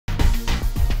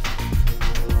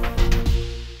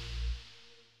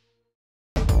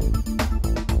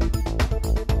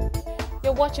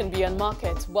You're watching Beyond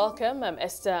Market. Welcome, I'm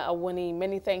Esther Awuni.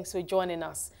 Many thanks for joining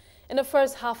us. In the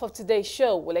first half of today's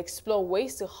show, we'll explore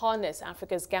ways to harness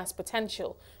Africa's gas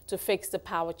potential to fix the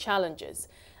power challenges.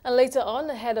 And later on,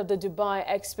 ahead of the Dubai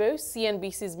Expo,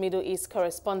 CNBC's Middle East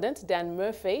correspondent Dan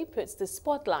Murphy puts the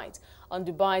spotlight on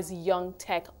Dubai's young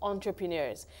tech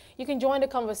entrepreneurs. You can join the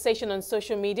conversation on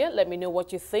social media. Let me know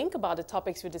what you think about the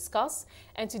topics we discuss.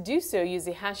 And to do so, use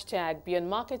the hashtag Beyond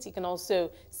Market. You can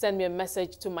also send me a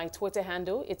message to my Twitter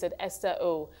handle. It's at Esther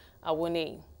O.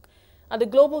 Awuni. Now, the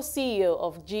global CEO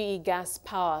of GE Gas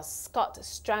Power, Scott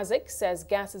Strazik, says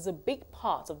gas is a big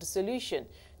part of the solution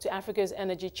to Africa's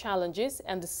energy challenges,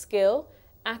 and the scale,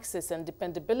 access and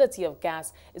dependability of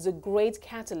gas is a great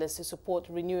catalyst to support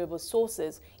renewable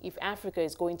sources if Africa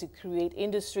is going to create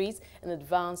industries and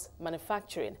advance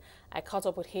manufacturing. I caught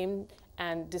up with him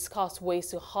and discussed ways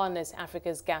to harness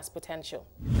Africa's gas potential.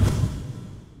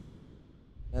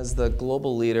 As the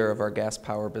global leader of our gas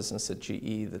power business at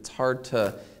GE, it's hard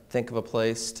to think of a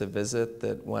place to visit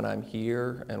that when I'm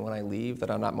here and when I leave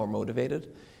that I'm not more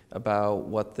motivated about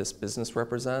what this business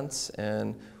represents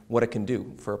and what it can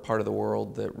do for a part of the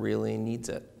world that really needs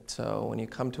it. So when you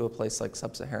come to a place like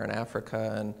Sub-Saharan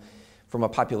Africa, and from a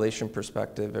population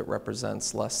perspective, it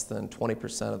represents less than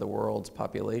 20% of the world's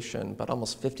population, but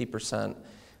almost 50%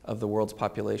 of the world's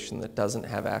population that doesn't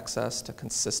have access to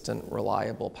consistent,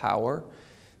 reliable power.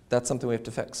 That's something we have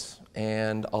to fix.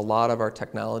 And a lot of our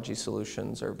technology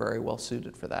solutions are very well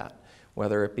suited for that,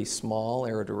 whether it be small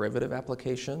aeroderivative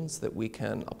applications that we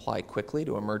can apply quickly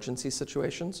to emergency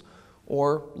situations,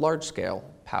 or large-scale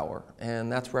power. And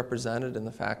that's represented in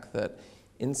the fact that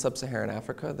in Sub-Saharan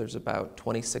Africa, there's about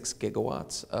 26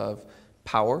 gigawatts of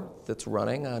power that's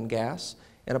running on gas,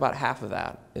 and about half of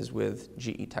that is with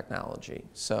GE technology.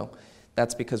 So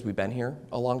that's because we've been here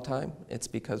a long time. It's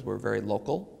because we're very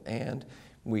local, and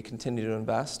we continue to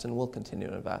invest and will continue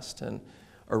to invest in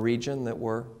a region that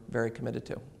we're very committed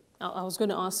to. I was going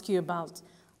to ask you about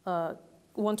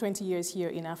 120 years here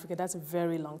in Africa. That's a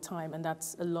very long time, and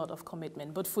that's a lot of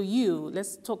commitment. But for you,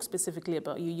 let's talk specifically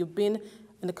about you. You've been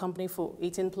in the company for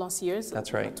 18 plus years.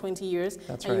 That's right. 20 years.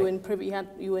 That's and right.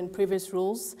 You were in previous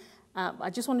roles. I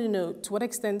just want to know, to what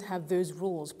extent have those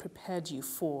roles prepared you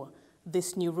for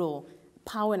this new role?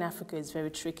 Power in Africa is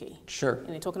very tricky. Sure. And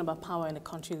you're talking about power in a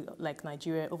country like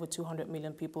Nigeria, over 200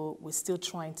 million people, we're still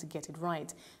trying to get it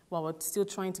right. While we're still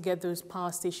trying to get those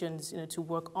power stations, to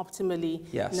work optimally.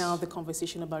 Yes. Now the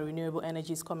conversation about renewable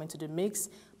energy is coming to the mix.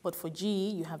 But for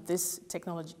GE, you have this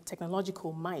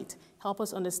technological might. Help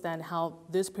us understand how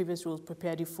those previous roles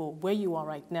prepared you for where you are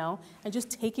right now and just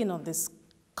taking on this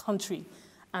country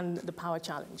and the power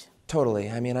challenge. Totally.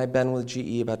 I mean, I've been with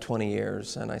GE about 20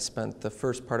 years, and I spent the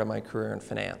first part of my career in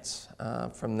finance.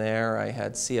 From there, I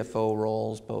had CFO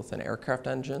roles both in aircraft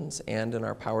engines and in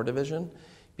our power division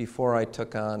before I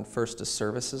took on first a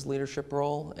services leadership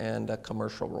role and a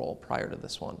commercial role prior to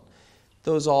this one.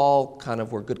 Those all kind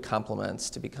of were good complements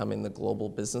to becoming the global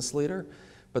business leader.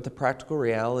 But the practical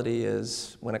reality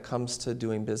is, when it comes to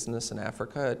doing business in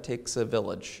Africa, it takes a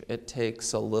village. It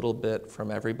takes a little bit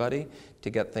from everybody to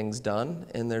get things done.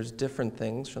 And there's different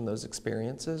things from those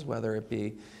experiences, whether it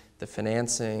be the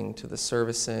financing to the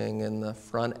servicing and the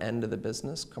front end of the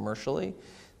business commercially,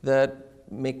 that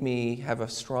make me have a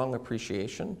strong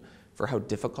appreciation for how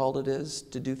difficult it is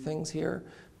to do things here,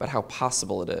 but how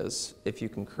possible it is if you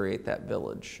can create that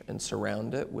village and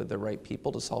surround it with the right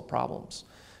people to solve problems.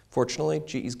 Fortunately,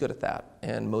 GE's good at that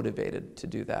and motivated to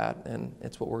do that, and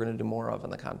it's what we're going to do more of on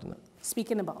the continent.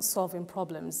 Speaking about solving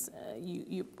problems,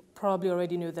 you probably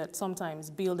already know that sometimes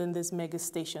building these mega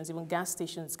stations, even gas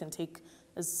stations, can take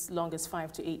as long as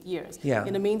 5 to 8 years. Yeah.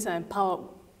 In the meantime,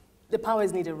 the power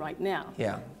is needed right now.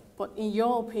 Yeah. But in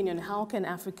your opinion, how can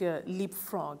Africa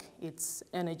leapfrog its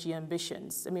energy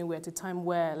ambitions? I mean, we're at a time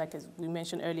where, like as we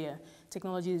mentioned earlier,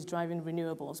 technology is driving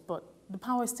renewables, but the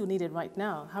power is still needed right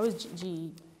now. How is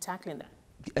GE tackling that?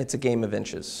 It's a game of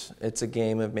inches. It's a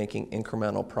game of making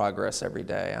incremental progress every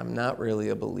day. I'm not really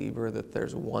a believer that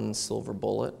there's one silver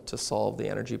bullet to solve the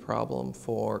energy problem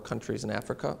for countries in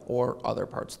Africa or other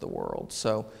parts of the world.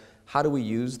 So how do we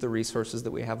use the resources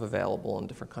that we have available in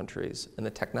different countries and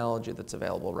the technology that's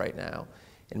available right now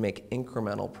and make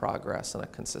incremental progress on a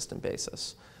consistent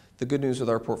basis? The good news with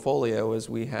our portfolio is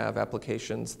we have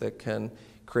applications that can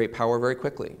create power very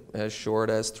quickly, as short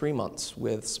as 3 months,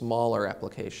 with smaller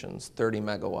applications, 30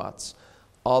 megawatts,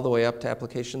 all the way up to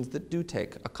applications that do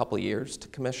take a couple years to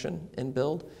commission and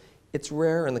build. It's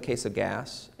rare in the case of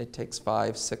gas. It takes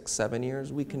 5, 6, 7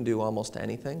 years. We can do almost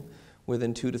anything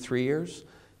within 2 to 3 years,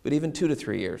 but even 2 to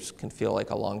 3 years can feel like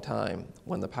a long time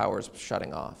when the power is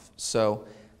shutting off. So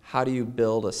How do you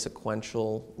build a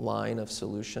sequential line of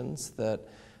solutions that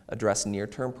address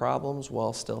near-term problems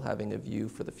while still having a view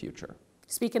for the future?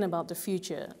 Speaking about the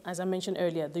future, as I mentioned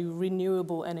earlier, the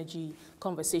renewable energy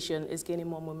conversation is gaining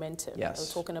more momentum. Yes.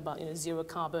 We're talking about zero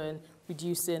carbon,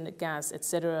 reducing gas,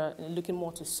 etc., and looking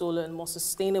more to solar and more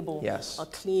sustainable or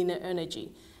cleaner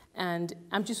energy. And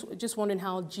I'm just wondering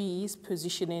how GE is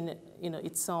positioning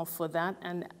itself for that.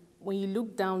 And when you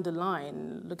look down the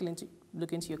line, look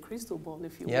into your crystal ball,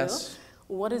 if you will,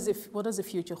 what does the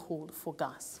future hold for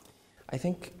gas? I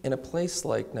think in a place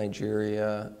like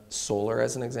Nigeria, solar,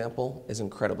 as an example, is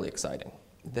incredibly exciting.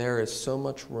 There is so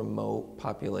much remote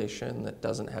population that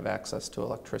doesn't have access to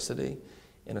electricity,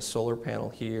 and a solar panel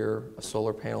here, a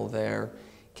solar panel there,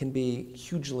 can be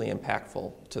hugely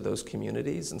impactful to those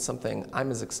communities, and something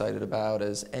I'm as excited about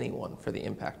as anyone for the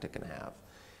impact it can have.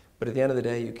 But at the end of the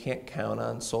day, you can't count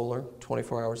on solar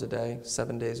 24 hours a day,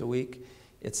 7 days a week.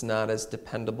 It's not as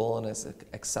dependable and as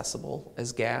accessible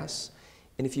as gas.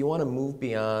 And if you want to move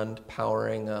beyond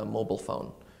powering a mobile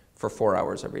phone for 4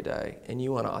 hours every day, and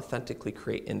you want to authentically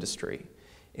create industry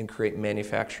and create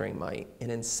manufacturing might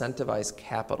and incentivize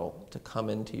capital to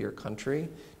come into your country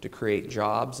to create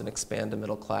jobs and expand the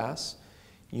middle class,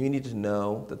 you need to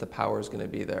know that the power is going to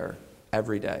be there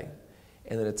every day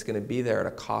and that it's going to be there at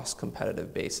a cost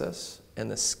competitive basis, and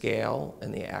the scale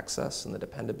and the access and the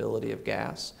dependability of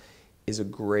gas is a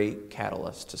great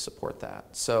catalyst to support that.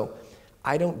 So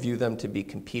I don't view them to be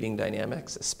competing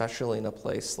dynamics, especially in a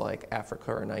place like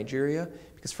Africa or Nigeria,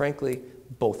 because frankly,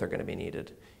 both are going to be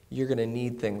needed. You're going to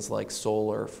need things like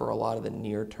solar for a lot of the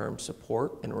near-term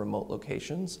support in remote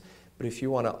locations, but if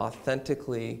you want to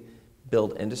authentically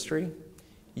build industry,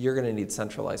 you're going to need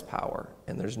centralized power,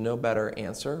 and there's no better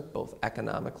answer, both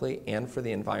economically and for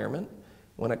the environment,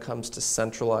 when it comes to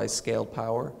centralized scaled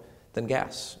power than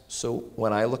gas. So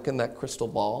when I look in that crystal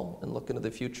ball and look into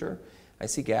the future, I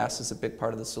see gas as a big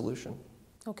part of the solution.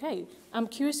 Okay. I'm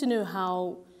curious to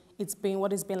know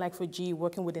what it's been like for GE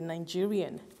working with the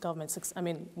Nigerian government,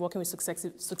 working with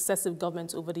successive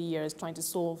governments over the years, trying to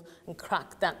solve and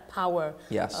crack that power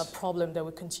problem that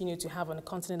we continue to have on the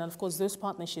continent. And of course, those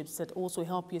partnerships that also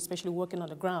help you, especially working on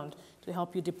the ground, to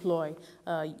help you deploy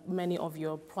many of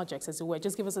your projects, as it were.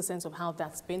 Just give us a sense of how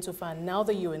that's been so far. Now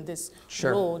that you're in this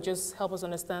role, just help us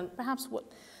understand perhaps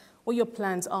what your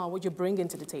plans are, what you're bringing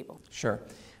to the table. Sure.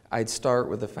 I'd start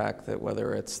with the fact that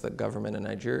whether it's the government in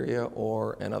Nigeria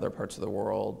or in other parts of the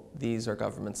world, these are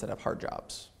governments that have hard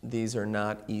jobs. These are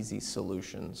not easy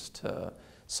solutions to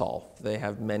solve. They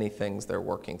have many things they're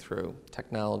working through: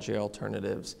 technology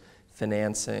alternatives,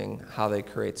 financing, how they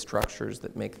create structures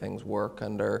that make things work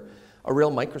under a real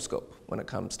microscope when it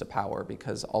comes to power,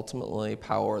 because ultimately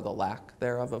power, the lack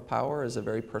thereof of power, is a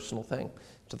very personal thing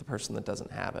to the person that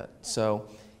doesn't have it. So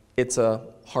it's a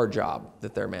hard job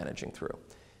that they're managing through.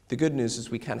 The good news is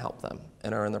we can help them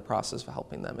and are in the process of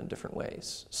helping them in different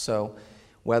ways. So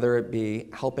whether it be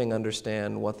helping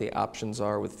understand what the options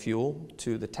are with fuel,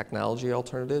 to the technology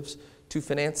alternatives, to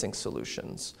financing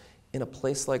solutions, in a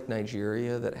place like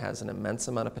Nigeria that has an immense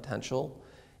amount of potential,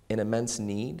 an immense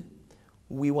need,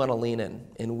 we want to lean in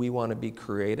and we want to be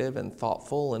creative and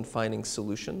thoughtful in finding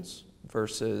solutions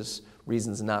versus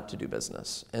reasons not to do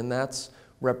business. And that's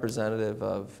representative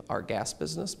of our gas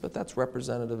business, but that's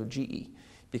representative of GE.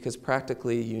 Because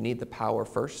practically you need the power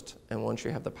first, and once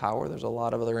you have the power, there's a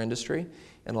lot of other industry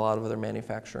and a lot of other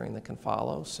manufacturing that can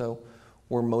follow. So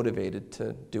we're motivated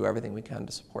to do everything we can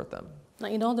to support them. Now,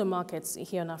 in all the markets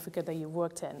here in Africa that you've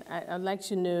worked in, I'd like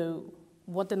to know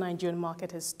what the Nigerian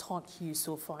market has taught you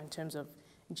so far in terms of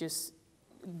just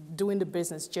doing the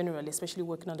business generally, especially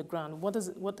working on the ground.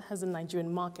 What has the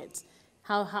Nigerian market,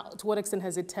 to what extent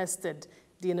has it tested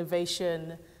the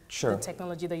innovation, the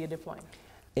technology that you're deploying?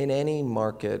 In any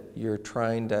market, you're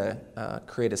trying to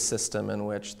create a system in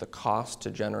which the cost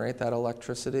to generate that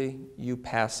electricity, you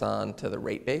pass on to the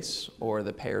rate base or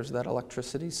the payers of that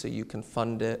electricity, so you can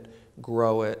fund it,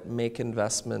 grow it, make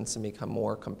investments, and become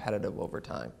more competitive over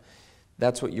time.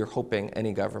 That's what you're hoping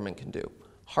any government can do.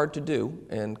 Hard to do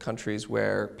in countries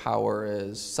where power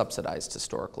is subsidized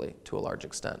historically to a large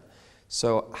extent.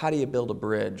 So how do you build a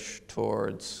bridge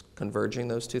towards converging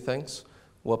those two things?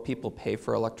 What people pay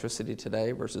for electricity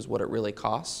today versus what it really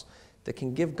costs, that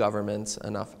can give governments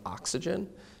enough oxygen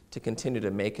to continue to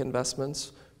make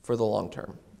investments for the long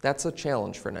term. That's a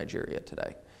challenge for Nigeria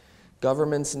today.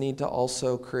 Governments need to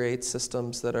also create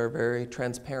systems that are very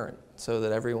transparent so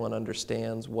that everyone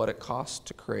understands what it costs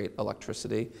to create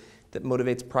electricity, that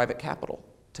motivates private capital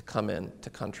to come in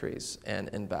to countries and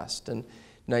invest. And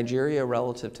Nigeria,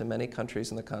 relative to many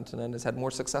countries in the continent, has had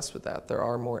more success with that. There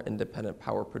are more independent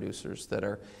power producers that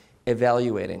are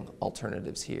evaluating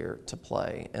alternatives here to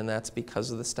play, and that's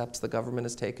because of the steps the government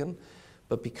has taken.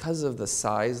 But because of the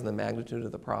size and the magnitude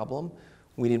of the problem,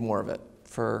 we need more of it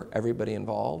for everybody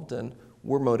involved, and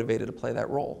we're motivated to play that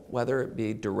role, whether it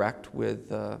be direct with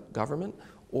the government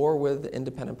or with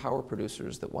independent power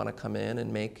producers that want to come in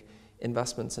and make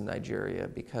investments in Nigeria,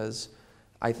 because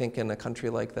I think in a country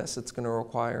like this, it's going to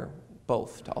require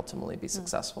both to ultimately be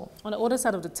successful. On the other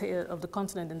side of the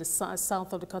continent, in the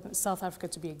south of the continent, South Africa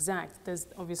to be exact, there's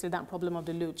obviously that problem of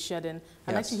the load shedding.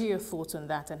 I'd like to hear your thoughts on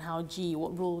that and how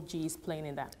what role GE is playing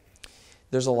in that.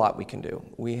 There's a lot we can do.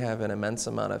 We have an immense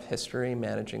amount of history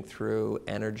managing through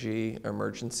energy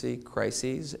emergency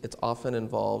crises. It's often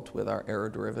involved with our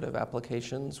aeroderivative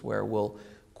applications, where we'll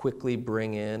quickly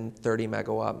bring in 30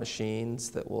 megawatt machines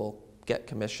that will get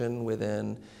commissioned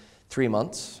within 3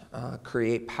 months,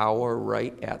 create power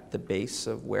right at the base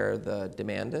of where the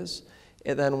demand is.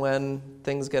 And then when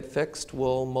things get fixed,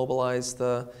 we'll mobilize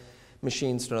the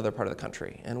machines to another part of the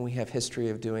country. And we have history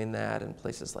of doing that in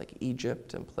places like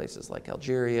Egypt and places like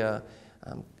Algeria.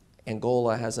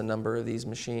 Angola has a number of these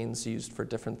machines used for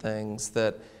different things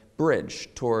that bridge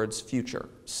towards future.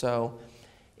 So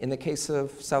in the case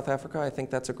of South Africa, I think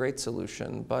that's a great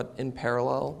solution. But in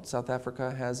parallel, South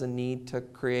Africa has a need to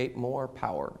create more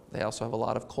power. They also have a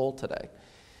lot of coal today.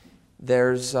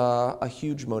 There's a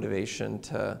huge motivation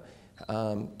to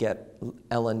get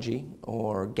LNG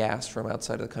or gas from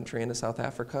outside of the country into South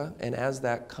Africa. And as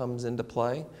that comes into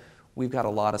play, we've got a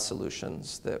lot of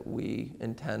solutions that we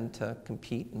intend to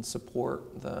compete and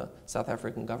support the South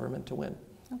African government to win.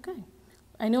 Okay.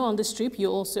 I know on this trip you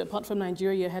also, apart from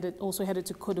Nigeria, also headed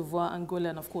to Cote d'Ivoire, Angola,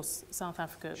 and of course South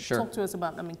Africa. Sure. Talk to us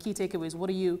about, key takeaways. What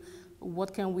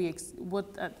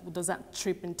does that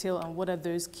trip entail, and what are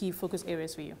those key focus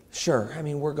areas for you? Sure.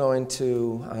 We're going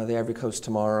to the Ivory Coast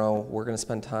tomorrow. We're going to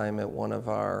spend time at one of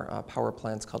our power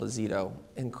plants called Azido.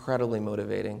 Incredibly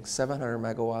motivating. 700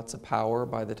 megawatts of power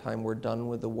by the time we're done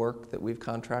with the work that we've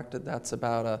contracted. That's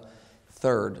about a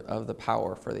third of the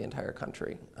power for the entire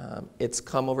country. It's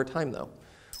come over time, though.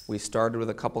 We started with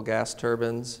a couple gas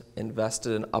turbines,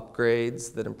 invested in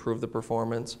upgrades that improve the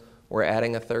performance. We're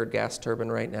adding a third gas turbine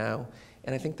right now.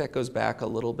 And I think that goes back a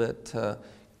little bit to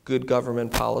good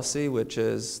government policy, which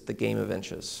is the game of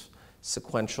inches.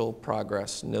 Sequential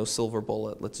progress, no silver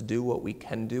bullet. Let's do what we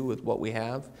can do with what we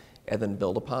have and then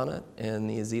build upon it. And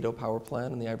the Azido power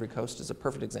plant in the Ivory Coast is a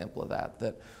perfect example of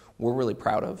that we're really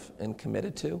proud of and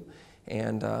committed to.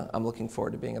 And I'm looking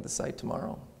forward to being at the site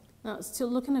tomorrow. Now, still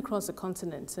looking across the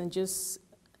continent, and just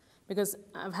because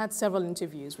I've had several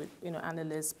interviews with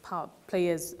analysts, power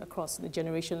players across the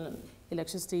generation and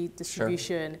electricity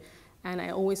distribution, sure. And I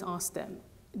always ask them,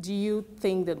 do you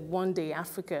think that one day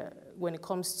Africa, when it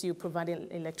comes to providing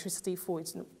electricity for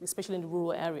its, especially in the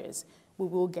rural areas, we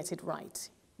will get it right?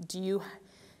 Do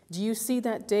you see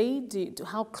that day?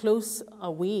 How close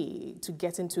are we to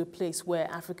getting to a place where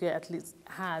Africa at least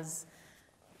has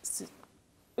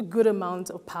a good amount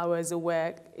of power, as it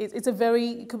were?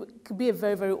 It could be a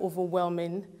very, very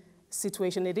overwhelming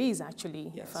situation. It is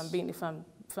actually, yes. if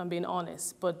I'm being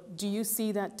honest. But do you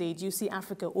see that day? Do you see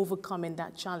Africa overcoming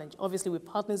that challenge? Obviously, with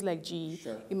partners like GE,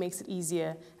 sure. It makes it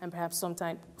easier and perhaps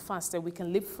sometime faster we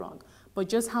can leapfrog. But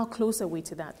just how close are we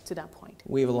to that point?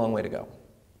 We have a long way to go,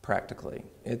 practically.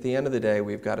 At the end of the day,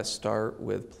 we've got to start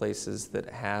with places that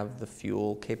have the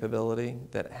fuel capability,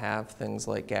 that have things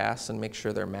like gas, and make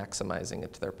sure they're maximizing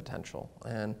it to their potential.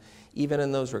 And even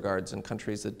in those regards, in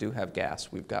countries that do have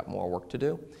gas, we've got more work to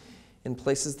do. In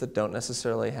places that don't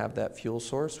necessarily have that fuel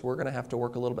source, we're going to have to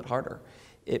work a little bit harder.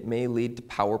 It may lead to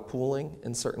power pooling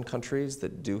in certain countries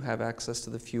that do have access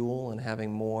to the fuel and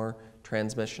having more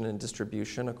transmission and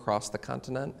distribution across the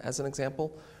continent. As an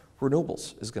example,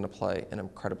 renewables is going to play an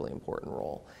incredibly important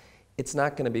role. It's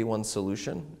not going to be one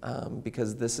solution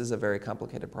because this is a very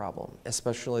complicated problem,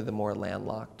 especially the more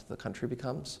landlocked the country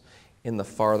becomes, and the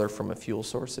farther from a fuel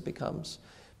source it becomes.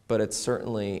 But it's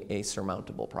certainly a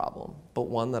surmountable problem, but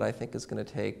one that I think is going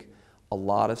to take a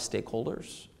lot of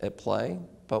stakeholders at play,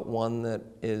 but one that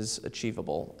is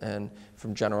achievable. And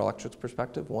from General Electric's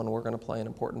perspective, one we're going to play an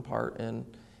important part in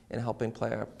helping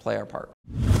play our part.